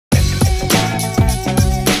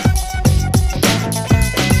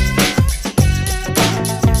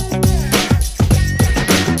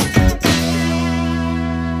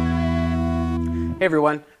Hey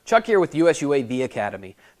everyone, Chuck here with US UAV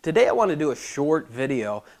Academy. Today I want to do a short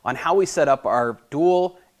video on how we set up our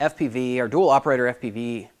dual FPV, our dual operator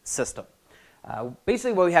FPV system.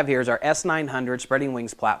 Basically what we have here is our S900 spreading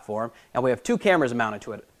wings platform, and we have two cameras mounted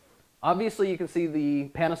to it. Obviously you can see the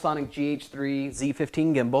Panasonic GH3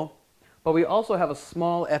 Z15 gimbal, but we also have a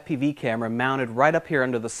small FPV camera mounted right up here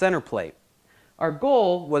under the center plate. Our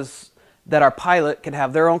goal was that our pilot could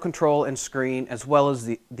have their own control and screen as well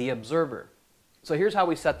as the observer. So here's how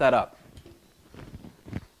we set that up.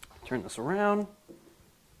 Turn this around.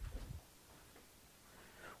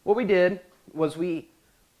 What we did was we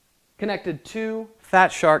connected two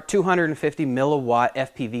Fat Shark 250 milliwatt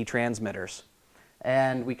FPV transmitters.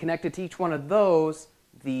 And we connected to each one of those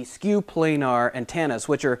the skew planar antennas,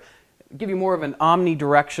 which give you more of an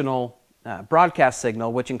omnidirectional broadcast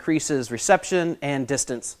signal, which increases reception and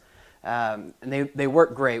distance. And they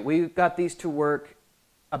work great. We got these to work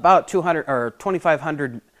about 200 or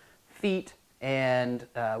 2,500 feet and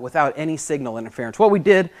without any signal interference. What we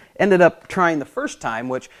ended up trying the first time,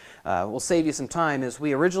 which will save you some time, is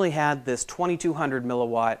we originally had this 2,200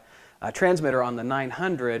 milliwatt transmitter on the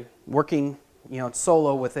 900 working,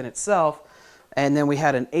 solo within itself, and then we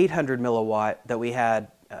had an 800 milliwatt that we had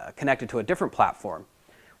connected to a different platform.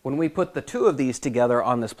 When we put the two of these together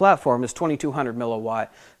on this platform, this 2,200 milliwatt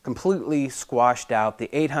completely squashed out the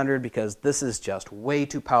 800 because this is just way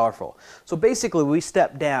too powerful. So basically we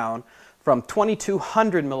stepped down from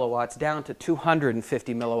 2,200 milliwatts down to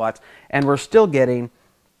 250 milliwatts, and we're still getting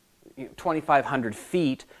 2,500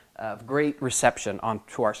 feet of great reception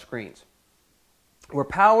onto our screens. We're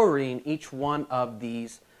powering each one of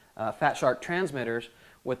these Fat Shark transmitters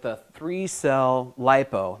with a 3-cell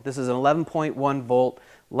LiPo. This is an 11.1 volt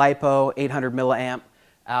LiPo, 800 milliamp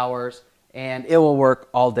hours, and it will work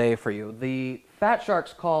all day for you. The Fat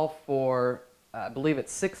Sharks call for, I believe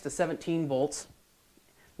it's 6 to 17 volts.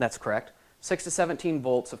 That's correct. 6 to 17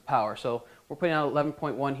 volts of power. So we're putting out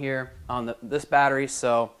 11.1 here on this battery,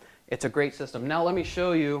 so it's a great system. Now let me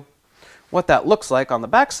show you what that looks like on the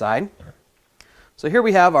back side. So here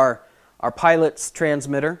we have our pilot's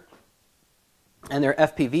transmitter and their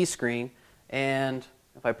FPV screen, and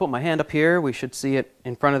if I put my hand up here, we should see it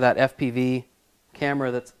in front of that FPV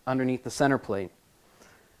camera that's underneath the center plate.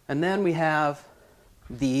 And then we have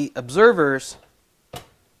the observer's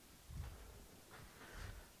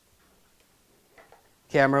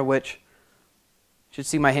camera, which you should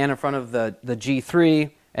see my hand in front of the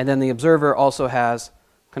G3, and then the observer also has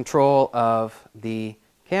control of the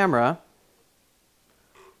camera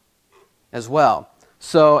as well.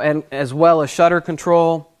 So, and as well as shutter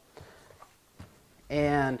control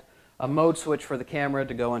and a mode switch for the camera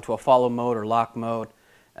to go into a follow mode or lock mode.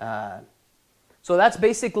 So that's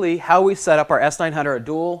basically how we set up our S900, a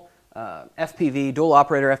dual FPV, dual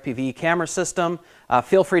operator FPV camera system.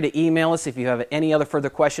 Feel free to email us if you have any other further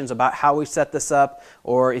questions about how we set this up,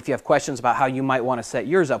 or if you have questions about how you might want to set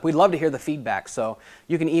yours up. We'd love to hear the feedback, so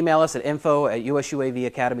you can email us at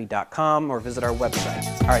info@usuavacademy.com or visit our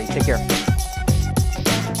website. All right, take care.